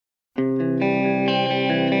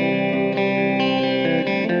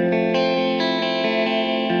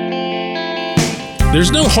There's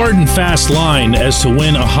no hard and fast line as to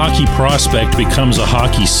when a hockey prospect becomes a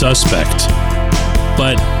hockey suspect,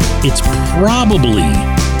 but it's probably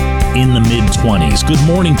in the mid-20s. Good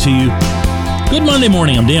morning to you. Good Monday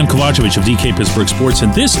morning. I'm Dan Kovacevic of DK Pittsburgh Sports,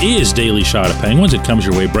 and this is Daily Shot of Penguins. It comes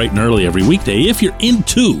your way bright and early every weekday. If you're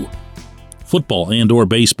into football and or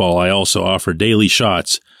baseball, I also offer daily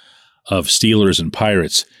shots of Steelers and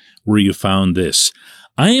Pirates, where you found this.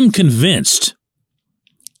 I am convinced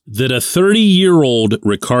that a 30-year-old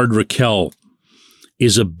Rakell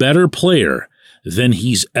is a better player than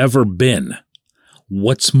he's ever been.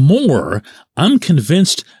 What's more, I'm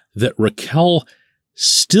convinced that Rakell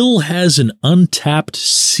still has an untapped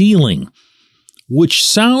ceiling, which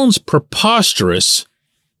sounds preposterous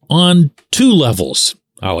on two levels,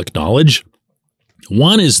 I'll acknowledge.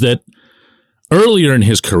 One is that earlier in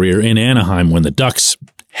his career in Anaheim, when the Ducks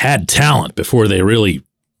had talent before they really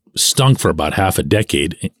stunk for about half a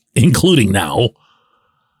decade, including now,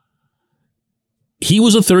 he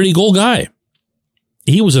was a 30-goal guy.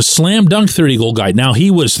 He was a slam dunk 30-goal guy. Now,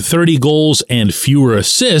 he was 30 goals and fewer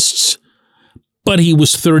assists, but he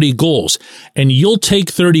was 30 goals. And you'll take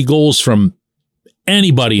 30 goals from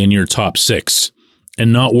anybody in your top six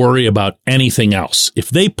and not worry about anything else. If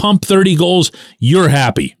they pump 30 goals, you're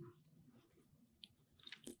happy.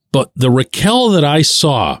 But the Rakell that I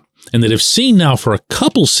saw and that I've seen now for a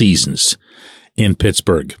couple seasons in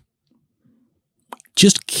Pittsburgh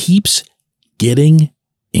just keeps getting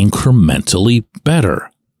incrementally better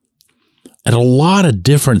at a lot of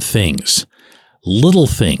different things, little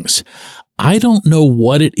things. I don't know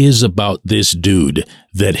what it is about this dude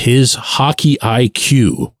that his hockey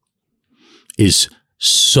IQ is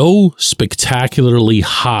so spectacularly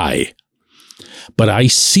high, but I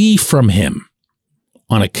see from him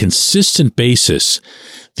on a consistent basis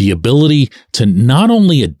the ability to not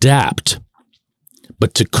only adapt,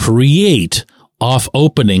 but to create off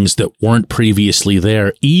openings that weren't previously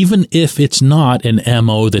there, even if it's not an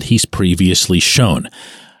MO that he's previously shown.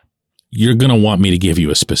 You're going to want me to give you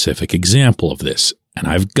a specific example of this, and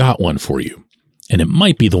I've got one for you. And it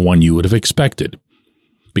might be the one you would have expected.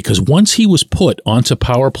 Because once he was put onto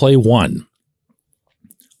Power Play 1,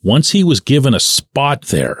 once he was given a spot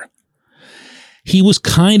there, he was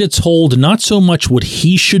kind of told not so much what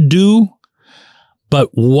he should do, but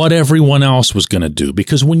what everyone else was going to do.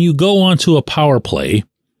 Because when you go onto a power play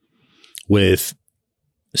with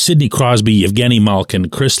Sidney Crosby, Evgeny Malkin,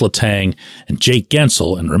 Chris Letang, and Jake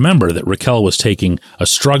Gensel, and remember that Rakell was taking a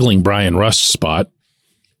struggling Brian Rust spot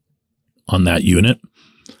on that unit,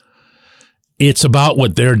 it's about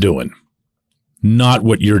what they're doing, not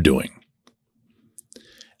what you're doing.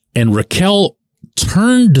 And Rakell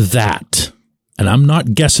turned that, and I'm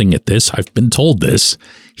not guessing at this, I've been told this,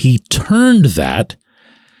 he turned that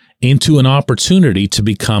into an opportunity to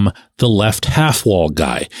become the left half wall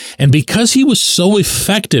guy. And because he was so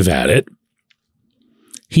effective at it,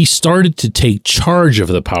 he started to take charge of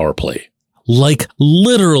the power play. Like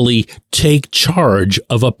literally take charge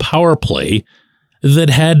of a power play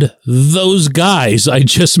that had those guys I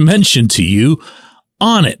just mentioned to you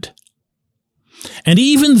on it. And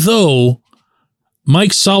even though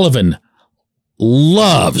Mike Sullivan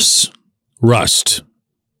loves Rust,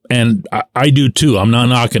 and I do too. I'm not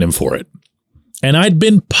knocking him for it. And I'd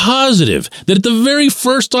been positive that at the very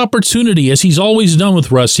first opportunity, as he's always done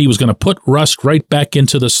with Rust, he was going to put Rust right back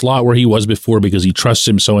into the slot where he was before because he trusts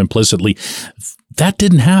him so implicitly. That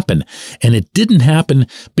didn't happen. And it didn't happen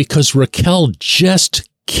because Rakell just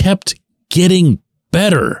kept getting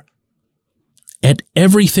better at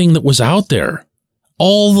everything that was out there.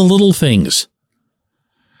 All the little things.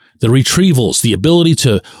 The retrievals, the ability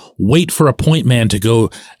to wait for a point man to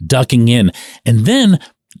go ducking in. And then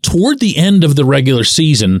toward the end of the regular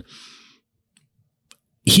season,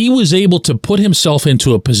 he was able to put himself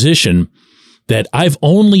into a position that I've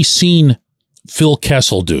only seen Phil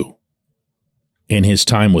Kessel do in his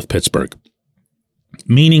time with Pittsburgh.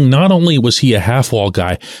 Meaning not only was he a half-wall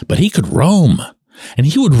guy, but he could roam. And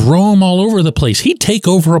he would roam all over the place. He'd take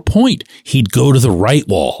over a point. He'd go to the right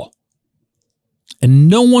wall. And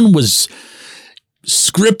no one was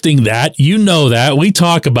scripting that. You know that. We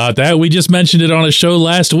talk about that. We just mentioned it on a show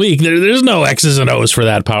last week. There's no X's and O's for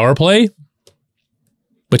that power play.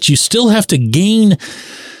 But you still have to gain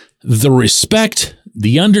the respect,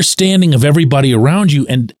 the understanding of everybody around you.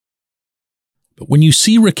 But when you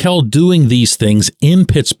see Rakell doing these things in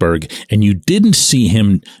Pittsburgh, and you didn't see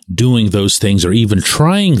him doing those things or even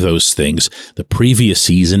trying those things the previous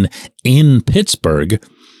season in Pittsburgh,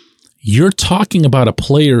 you're talking about a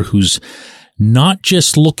player who's not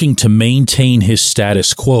just looking to maintain his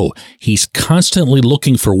status quo. He's constantly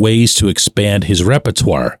looking for ways to expand his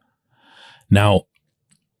repertoire. Now,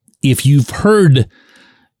 if you've heard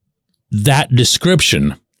that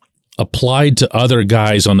description applied to other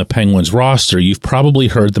guys on the Penguins roster, you've probably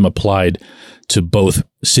heard them applied to both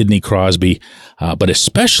Sidney Crosby, but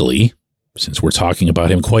especially, since we're talking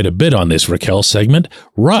about him quite a bit on this Rakell segment,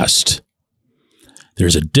 Rust.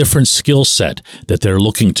 There's a different skill set that they're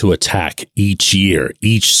looking to attack each year,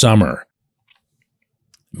 each summer.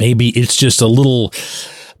 Maybe it's just a little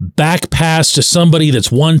back pass to somebody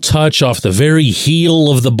that's one touch off the very heel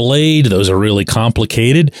of the blade. Those are really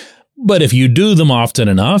complicated. But if you do them often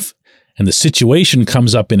enough and the situation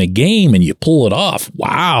comes up in a game and you pull it off,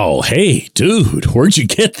 wow, hey, dude, where'd you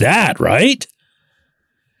get that, right?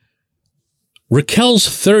 Rakell's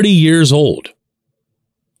 30 years old.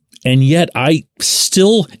 And yet I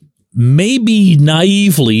still maybe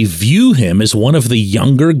naively view him as one of the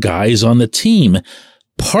younger guys on the team,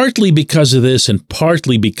 partly because of this and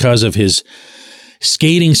partly because of his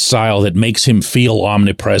skating style that makes him feel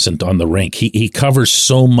omnipresent on the rink. He covers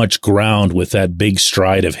so much ground with that big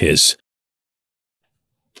stride of his.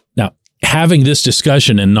 Now, having this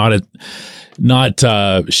discussion and not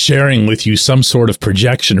sharing with you some sort of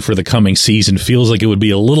projection for the coming season feels like it would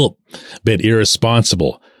be a little bit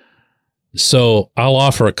irresponsible. So I'll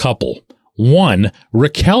offer a couple. One,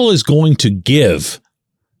 Rakell is going to give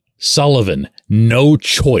Sullivan no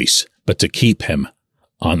choice but to keep him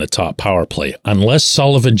on the top power play, unless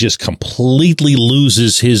Sullivan just completely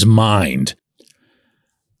loses his mind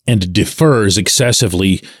and defers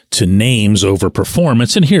excessively to names over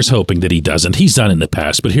performance. And here's hoping that he doesn't. He's done in the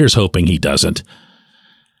past, but here's hoping he doesn't.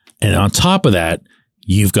 And on top of that,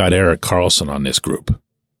 you've got Erik Karlsson on this group,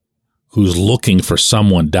 who's looking for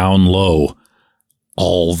someone down low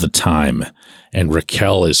all the time. And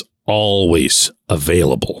Rakell is always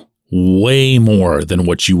available, way more than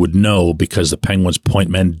what you would know because the Penguins' point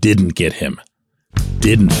men didn't get him,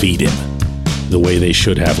 didn't feed him the way they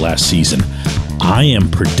should have last season. I am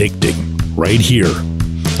predicting right here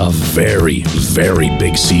a very, very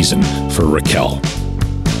big season for Rakell.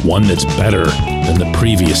 One that's better than the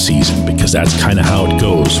previous season, because that's kind of how it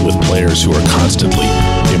goes with players who are constantly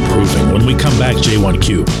improving. When we come back,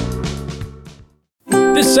 J1Q.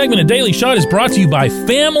 This segment of Daily Shot is brought to you by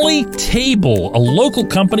Family Table, a local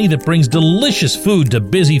company that brings delicious food to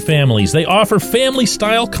busy families. They offer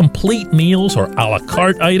family-style complete meals or a la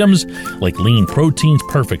carte items like lean proteins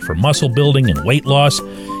perfect for muscle building and weight loss.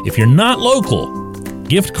 If you're not local,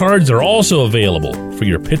 gift cards are also available for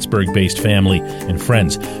your Pittsburgh-based family and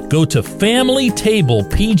friends. Go to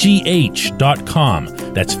FamilyTablePGH.com.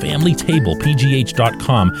 That's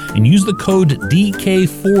FamilyTablePGH.com and use the code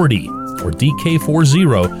DK40 or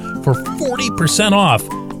DK40 for 40% off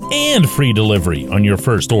and free delivery on your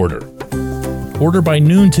first order. Order by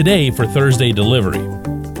noon today for Thursday delivery.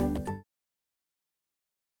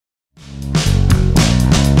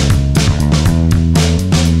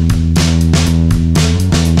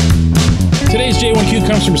 Today's J1Q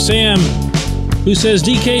comes from Sam, who says,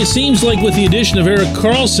 DK, it seems like with the addition of Erik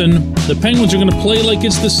Karlsson, the Penguins are going to play like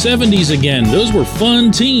it's the 70s again. Those were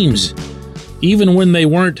fun teams, even when they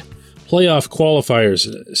weren't playoff qualifiers.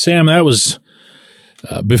 Sam, that was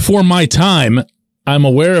before my time. I'm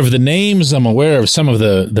aware of the names. I'm aware of some of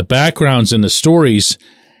the backgrounds and the stories,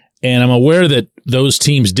 and I'm aware that those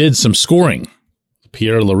teams did some scoring.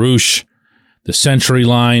 Pierre LaRouche, the Century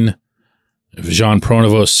line, Jean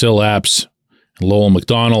Pronovost, Sil Apps, Lowell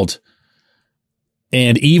McDonald,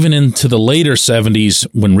 and even into the later 70s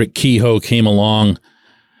when Rick Kehoe came along,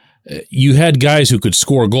 you had guys who could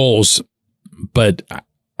score goals, but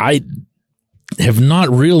I have not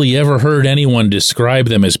really ever heard anyone describe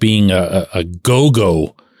them as being a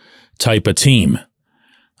go-go type of team.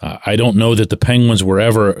 I don't know that the Penguins were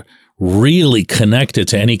ever really connected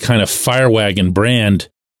to any kind of firewagon brand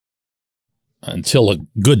until a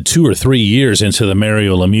good 2 or 3 years into the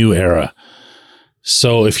Mario Lemieux era.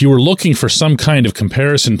 So if you were looking for some kind of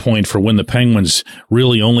comparison point for when the Penguins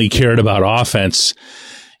really only cared about offense,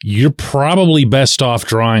 you're probably best off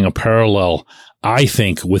drawing a parallel, I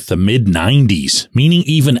think, with the mid-90s, meaning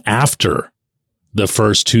even after the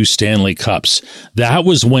first 2 Stanley Cups. That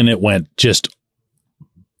was when it went just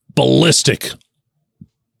ballistic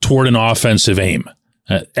toward an offensive aim.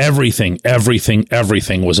 Everything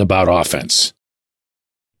was about offense.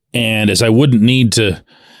 And as I wouldn't need to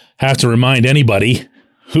have to remind anybody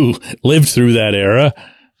who lived through that era,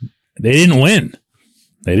 they didn't win.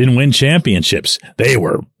 They didn't win championships. They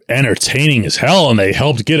were entertaining as hell, and they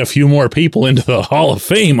helped get a few more people into the Hall of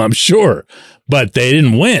Fame, I'm sure, but they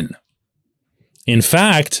didn't win. In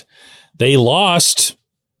fact, they lost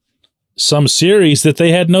some series that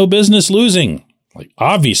they had no business losing. Like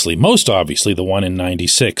most obviously, the one in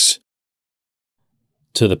 96.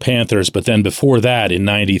 to the Panthers, but then before that in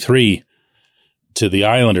 93 to the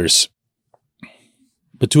Islanders.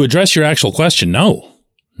 But to address your actual question, no,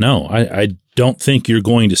 I don't think you're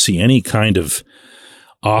going to see any kind of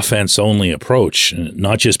offense-only approach,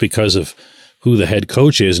 not just because of who the head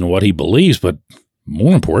coach is and what he believes, but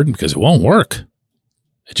more important, because it won't work.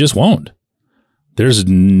 It just won't. There's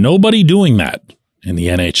nobody doing that in the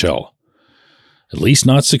NHL, at least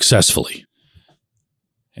not successfully.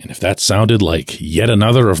 And if that sounded like yet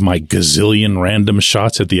another of my gazillion random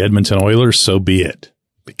shots at the Edmonton Oilers, so be it.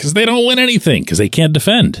 Because they don't win anything, because they can't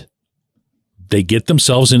defend. They get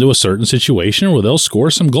themselves into a certain situation where they'll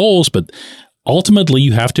score some goals, but ultimately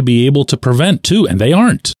you have to be able to prevent too, and they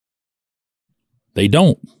aren't. They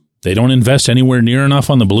don't. They don't invest anywhere near enough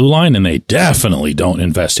on the blue line, and they definitely don't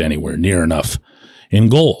invest anywhere near enough in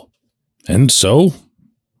goal. And so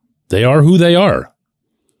they are who they are.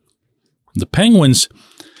 The Penguins,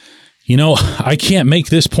 I can't make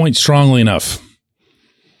this point strongly enough.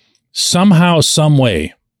 Somehow, some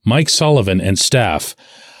way, Mike Sullivan and staff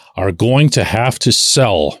are going to have to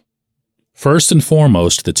sell, first and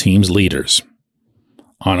foremost, the team's leaders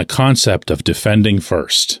on a concept of defending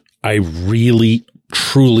first. I really,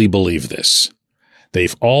 truly believe this.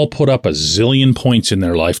 They've all put up a zillion points in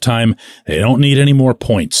their lifetime. They don't need any more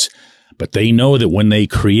points, but they know that when they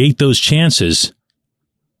create those chances,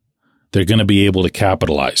 they're going to be able to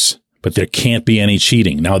capitalize. But there can't be any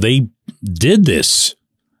cheating. Now, they did this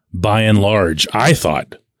by and large, I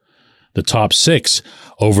thought, the top six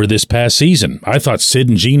over this past season. I thought Sid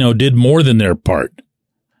and Gino did more than their part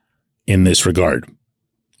in this regard.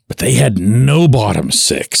 But they had no bottom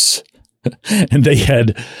six. And they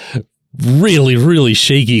had really, really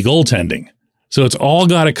shaky goaltending. So it's all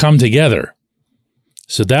got to come together.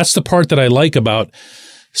 So that's the part that I like about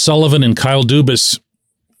Sullivan and Kyle Dubas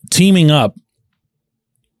teaming up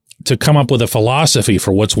to come up with a philosophy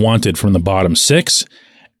for what's wanted from the bottom six,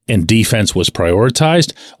 and defense was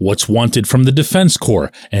prioritized. What's wanted from the defense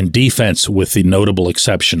core, and defense, with the notable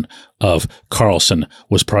exception of Karlsson,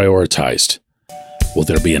 was prioritized. Will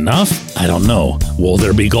there be enough? I don't know. Will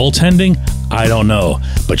there be goaltending? I don't know.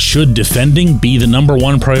 But should defending be the number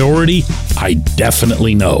one priority? I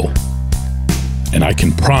definitely know. And I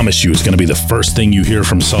can promise you it's going to be the first thing you hear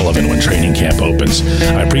from Sullivan when training camp opens.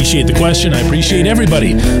 I appreciate the question. I appreciate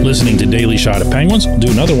everybody listening to Daily Shot of Penguins. We'll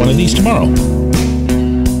do another one of these tomorrow.